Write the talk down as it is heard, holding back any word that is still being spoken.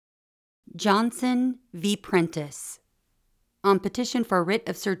Johnson v. Prentice. On petition for writ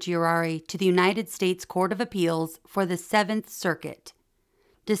of certiorari to the United States Court of Appeals for the Seventh Circuit.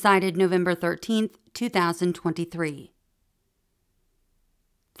 Decided November 13, 2023.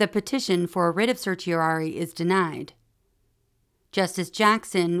 The petition for a writ of certiorari is denied. Justice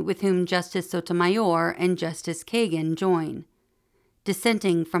Jackson, with whom Justice Sotomayor and Justice Kagan join,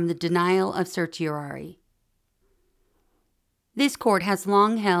 dissenting from the denial of certiorari. This court has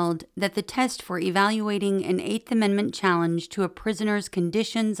long held that the test for evaluating an Eighth Amendment challenge to a prisoner's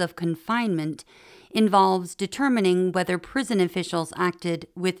conditions of confinement involves determining whether prison officials acted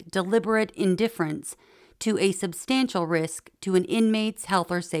with deliberate indifference to a substantial risk to an inmate's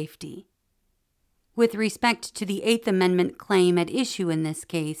health or safety. With respect to the Eighth Amendment claim at issue in this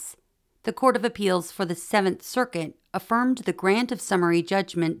case, the Court of Appeals for the Seventh Circuit affirmed the grant of summary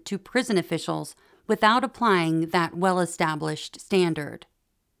judgment to prison officials without applying that well-established standard.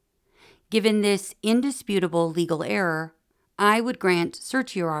 Given this indisputable legal error, I would grant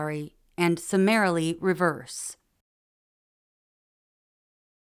certiorari and summarily reverse.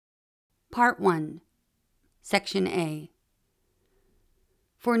 Part 1. Section A.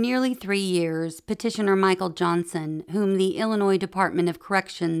 For nearly 3 years, petitioner Michael Johnson, whom the Illinois Department of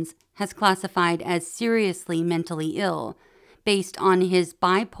Corrections has classified as seriously mentally ill based on his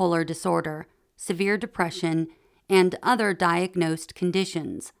bipolar disorder, severe depression, and other diagnosed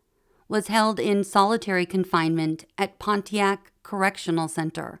conditions, was held in solitary confinement at Pontiac Correctional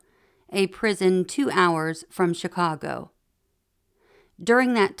Center, a prison 2 hours from Chicago.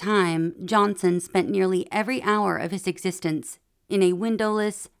 During that time, Johnson spent nearly every hour of his existence in a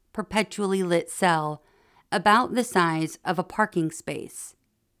windowless, perpetually lit cell about the size of a parking space.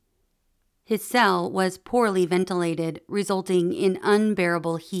 His cell was poorly ventilated, resulting in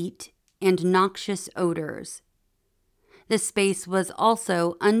unbearable heat and noxious odors. The space was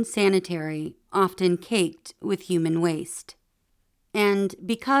also unsanitary, often caked with human waste. And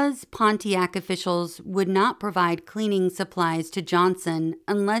because Pontiac officials would not provide cleaning supplies to Johnson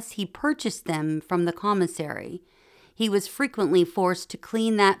unless he purchased them from the commissary, he was frequently forced to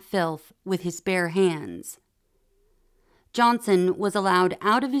clean that filth with his bare hands. Johnson was allowed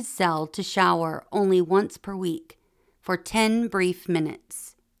out of his cell to shower only once per week for 10 brief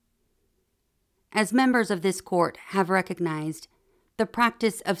minutes. As members of this court have recognized, the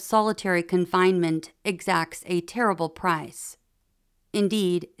practice of solitary confinement exacts a terrible price.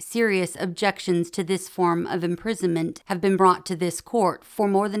 Indeed, serious objections to this form of imprisonment have been brought to this court for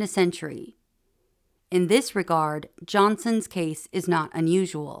more than a century. In this regard, Johnson's case is not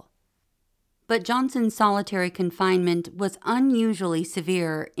unusual. But Johnson's solitary confinement was unusually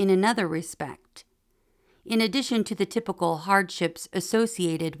severe in another respect. In addition to the typical hardships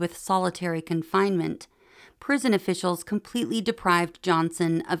associated with solitary confinement, prison officials completely deprived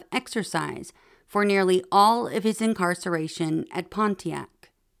Johnson of exercise for nearly all of his incarceration at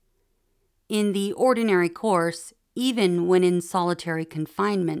Pontiac. In the ordinary course, even when in solitary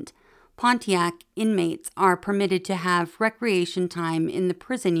confinement, Pontiac inmates are permitted to have recreation time in the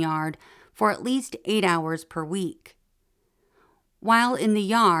prison yard for at least 8 hours per week. While in the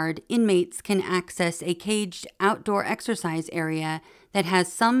yard, inmates can access a caged outdoor exercise area that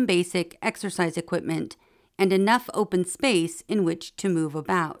has some basic exercise equipment and enough open space in which to move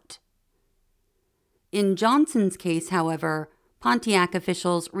about. In Johnson's case, however, Pontiac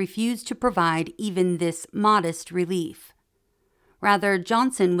officials refused to provide even this modest relief. Rather,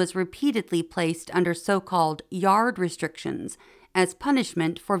 Johnson was repeatedly placed under so-called yard restrictions as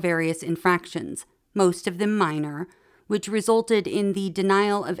punishment for various infractions, most of them minor, which resulted in the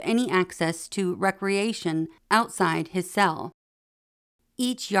denial of any access to recreation outside his cell.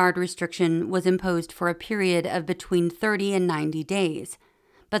 Each yard restriction was imposed for a period of between 30 and 90 days,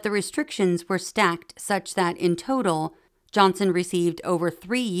 but the restrictions were stacked such that in total, Johnson received over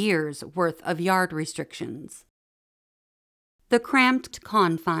 3 years' worth of yard restrictions. The cramped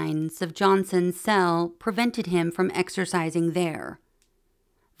confines of Johnson's cell prevented him from exercising there.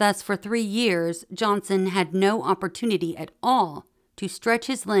 Thus, for 3 years, Johnson had no opportunity at all to stretch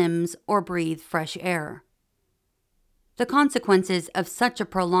his limbs or breathe fresh air. The consequences of such a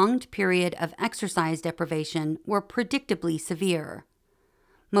prolonged period of exercise deprivation were predictably severe.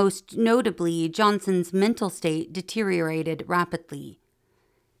 Most notably, Johnson's mental state deteriorated rapidly.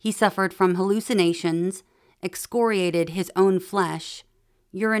 He suffered from hallucinations, excoriated his own flesh,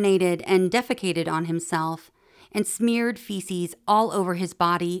 urinated and defecated on himself, and smeared feces all over his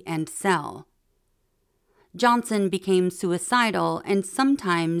body and cell. Johnson became suicidal and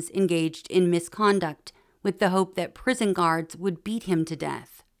sometimes engaged in misconduct with the hope that prison guards would beat him to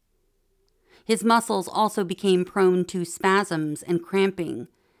death. His muscles also became prone to spasms and cramping,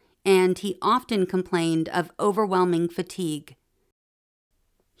 and he often complained of overwhelming fatigue.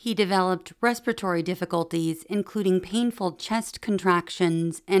 He developed respiratory difficulties, including painful chest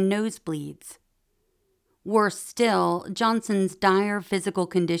contractions and nosebleeds. Worse still, Johnson's dire physical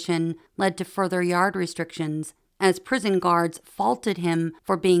condition led to further yard restrictions, as prison guards faulted him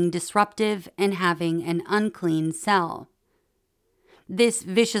for being disruptive and having an unclean cell. This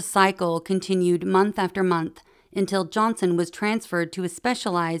vicious cycle continued month after month until Johnson was transferred to a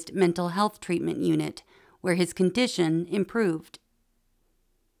specialized mental health treatment unit, where his condition improved.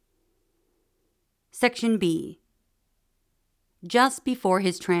 Section B. Just before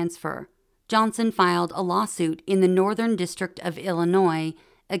his transfer, Johnson filed a lawsuit in the Northern District of Illinois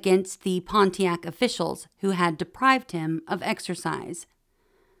against the Pontiac officials who had deprived him of exercise.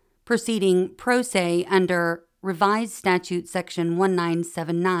 Proceeding pro se under Revised Statute Section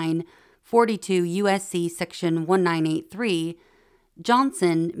 1979, 42 U.S.C. Section 1983,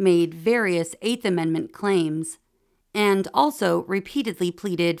 Johnson made various Eighth Amendment claims and also repeatedly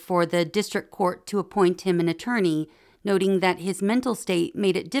pleaded for the district court to appoint him an attorney, noting that his mental state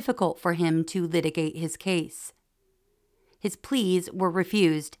made it difficult for him to litigate his case. His pleas were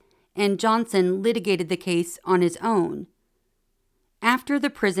refused, and Johnson litigated the case on his own. After the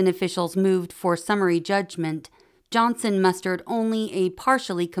prison officials moved for summary judgment, Johnson mustered only a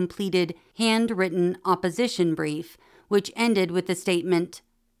partially completed handwritten opposition brief, which ended with the statement,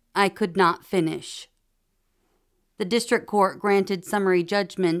 "I could not finish." The district court granted summary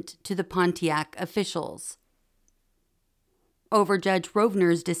judgment to the Pontiac officials. Over Judge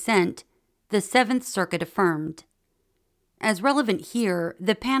Rovner's dissent, the Seventh Circuit affirmed. As relevant here,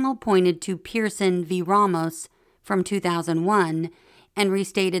 the panel pointed to Pearson v. Ramos from 2001 and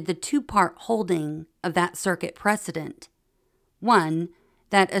restated the two-part holding of that circuit precedent. One,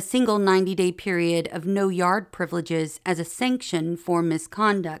 that a single 90-day period of no yard privileges as a sanction for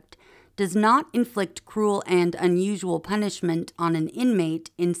misconduct does not inflict cruel and unusual punishment on an inmate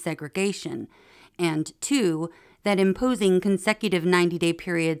in segregation, and two, that imposing consecutive 90-day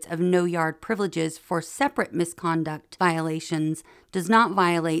periods of no-yard privileges for separate misconduct violations does not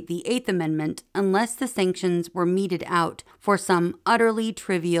violate the Eighth Amendment unless the sanctions were meted out for some utterly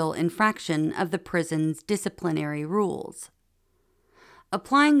trivial infraction of the prison's disciplinary rules.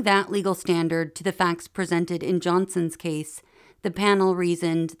 Applying that legal standard to the facts presented in Johnson's case, the panel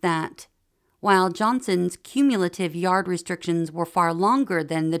reasoned that, while Johnson's cumulative yard restrictions were far longer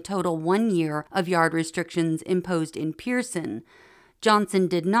than the total 1 year of yard restrictions imposed in Pearson, Johnson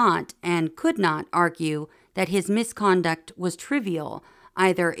did not and could not argue that his misconduct was trivial,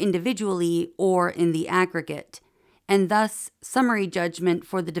 either individually or in the aggregate, and thus summary judgment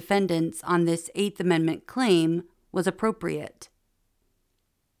for the defendants on this Eighth Amendment claim was appropriate.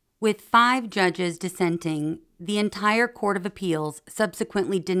 With 5 judges dissenting, the entire Court of Appeals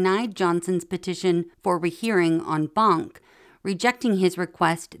subsequently denied Johnson's petition for rehearing en banc, rejecting his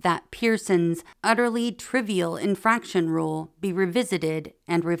request that Pearson's utterly trivial infraction rule be revisited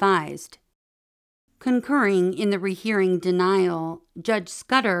and revised. Concurring in the rehearing denial, Judge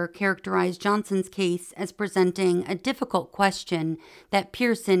Scudder characterized Johnson's case as presenting a difficult question that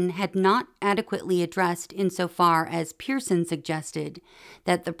Pearson had not adequately addressed insofar as Pearson suggested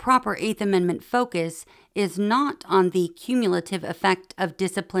that the proper Eighth Amendment focus is not on the cumulative effect of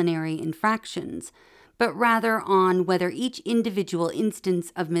disciplinary infractions, but rather on whether each individual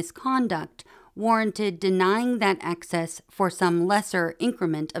instance of misconduct warranted denying that access for some lesser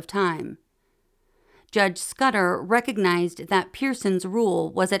increment of time. Judge Scudder recognized that Pearson's rule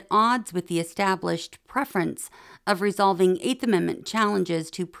was at odds with the established preference of resolving Eighth Amendment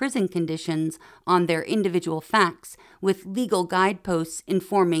challenges to prison conditions on their individual facts with legal guideposts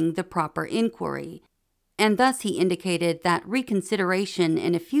informing the proper inquiry, and thus he indicated that reconsideration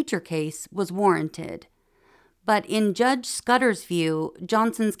in a future case was warranted. But in Judge Scudder's view,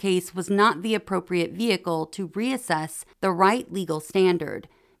 Johnson's case was not the appropriate vehicle to reassess the right legal standard,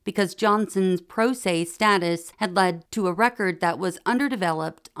 because Johnson's pro se status had led to a record that was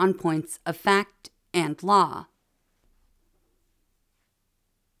underdeveloped on points of fact and law.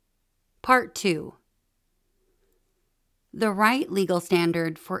 Part 2. The right legal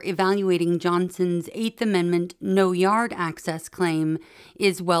standard for evaluating Johnson's Eighth Amendment no-yard access claim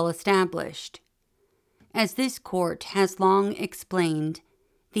is well established. As this court has long explained,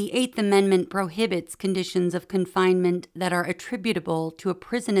 the Eighth Amendment prohibits conditions of confinement that are attributable to a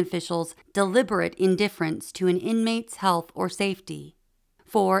prison official's deliberate indifference to an inmate's health or safety.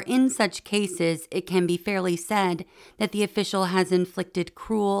 For in such cases, it can be fairly said that the official has inflicted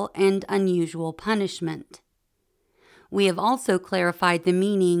cruel and unusual punishment. We have also clarified the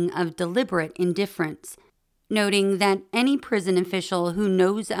meaning of deliberate indifference, noting that any prison official who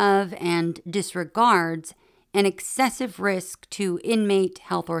knows of and disregards an excessive risk to inmate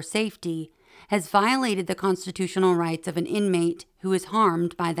health or safety has violated the constitutional rights of an inmate who is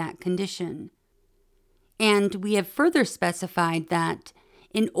harmed by that condition. And we have further specified that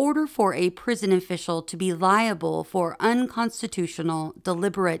in order for a prison official to be liable for unconstitutional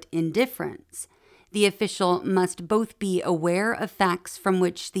deliberate indifference, the official must both be aware of facts from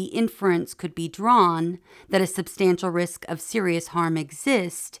which the inference could be drawn that a substantial risk of serious harm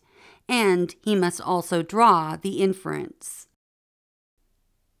exists, and he must also draw the inference.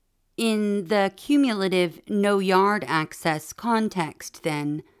 In the cumulative no-yard access context,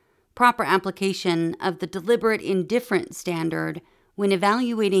 then, proper application of the deliberate indifference standard when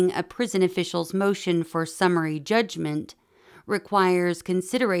evaluating a prison official's motion for summary judgment requires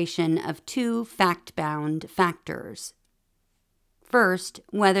consideration of two fact-bound factors. First,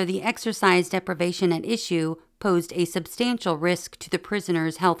 whether the exercise deprivation at issue posed a substantial risk to the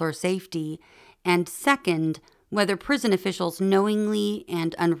prisoner's health or safety, and second, whether prison officials knowingly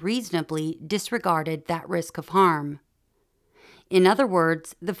and unreasonably disregarded that risk of harm. In other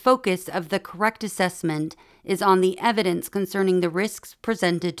words, the focus of the correct assessment is on the evidence concerning the risks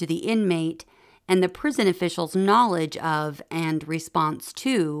presented to the inmate and the prison official's knowledge of and response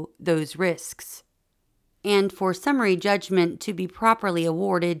to those risks. And for summary judgment to be properly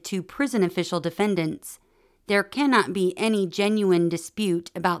awarded to prison official defendants, there cannot be any genuine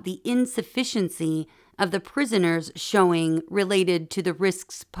dispute about the insufficiency of the prisoner's showing related to the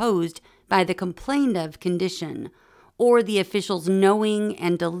risks posed by the complained of condition, or the official's knowing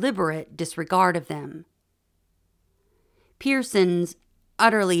and deliberate disregard of them. Pearson's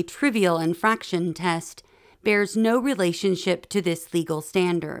utterly trivial infraction test bears no relationship to this legal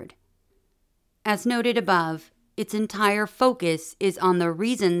standard. As noted above, its entire focus is on the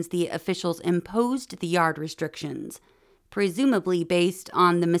reasons the officials imposed the yard restrictions, presumably based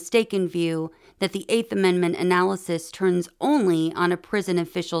on the mistaken view that the Eighth Amendment analysis turns only on a prison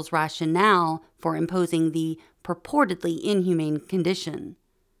official's rationale for imposing the purportedly inhumane condition.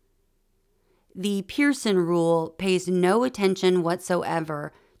 The Pearson rule pays no attention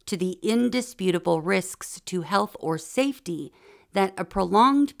whatsoever to the indisputable risks to health or safety that a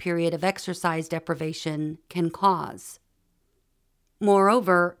prolonged period of exercise deprivation can cause.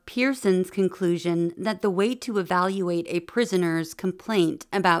 Moreover, Pearson's conclusion that the way to evaluate a prisoner's complaint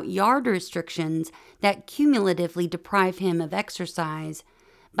about yard restrictions that cumulatively deprive him of exercise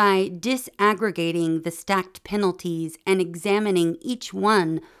by disaggregating the stacked penalties and examining each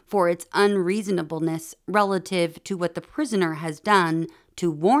one for its unreasonableness relative to what the prisoner has done to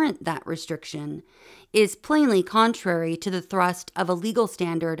warrant that restriction is plainly contrary to the thrust of a legal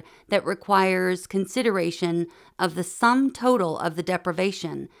standard that requires consideration of the sum total of the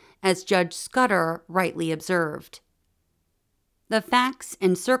deprivation, as Judge Scudder rightly observed. The facts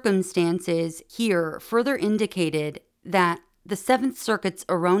and circumstances here further indicated that the Seventh Circuit's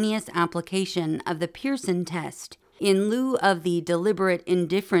erroneous application of the Pearson test in lieu of the deliberate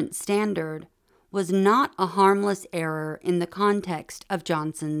indifference standard was not a harmless error in the context of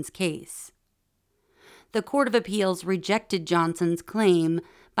Johnson's case. The Court of Appeals rejected Johnson's claim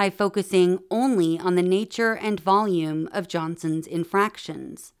by focusing only on the nature and volume of Johnson's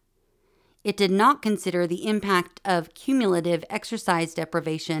infractions. It did not consider the impact of cumulative exercise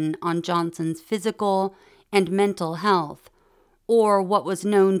deprivation on Johnson's physical and mental health, or what was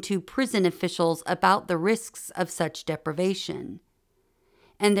known to prison officials about the risks of such deprivation.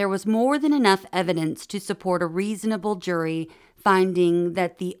 And there was more than enough evidence to support a reasonable jury finding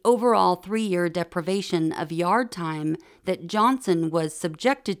that the overall 3-year deprivation of yard time that Johnson was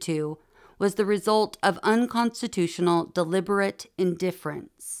subjected to was the result of unconstitutional deliberate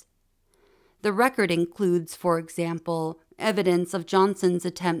indifference. The record includes, for example, evidence of Johnson's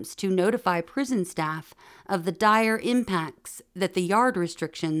attempts to notify prison staff of the dire impacts that the yard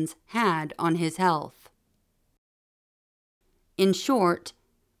restrictions had on his health. In short,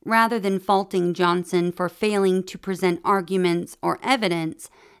 rather than faulting Johnson for failing to present arguments or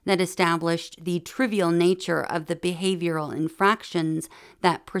evidence that established the trivial nature of the behavioral infractions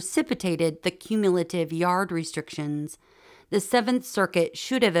that precipitated the cumulative yard restrictions, the Seventh Circuit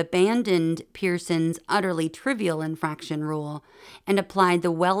should have abandoned Pearson's utterly trivial infraction rule and applied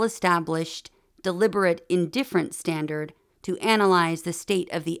the well-established deliberate indifference standard to analyze the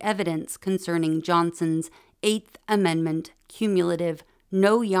state of the evidence concerning Johnson's Eighth Amendment cumulative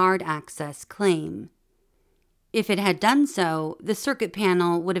no-yard access claim. If it had done so, the circuit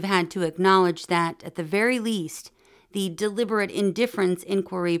panel would have had to acknowledge that, at the very least, the deliberate indifference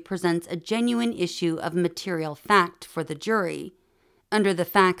inquiry presents a genuine issue of material fact for the jury, under the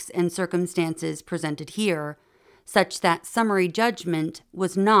facts and circumstances presented here, such that summary judgment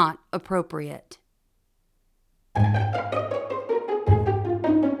was not appropriate.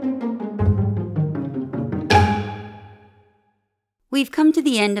 We've come to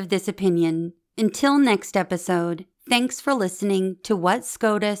the end of this opinion. Until next episode, thanks for listening to What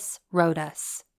SCOTUS Wrote Us.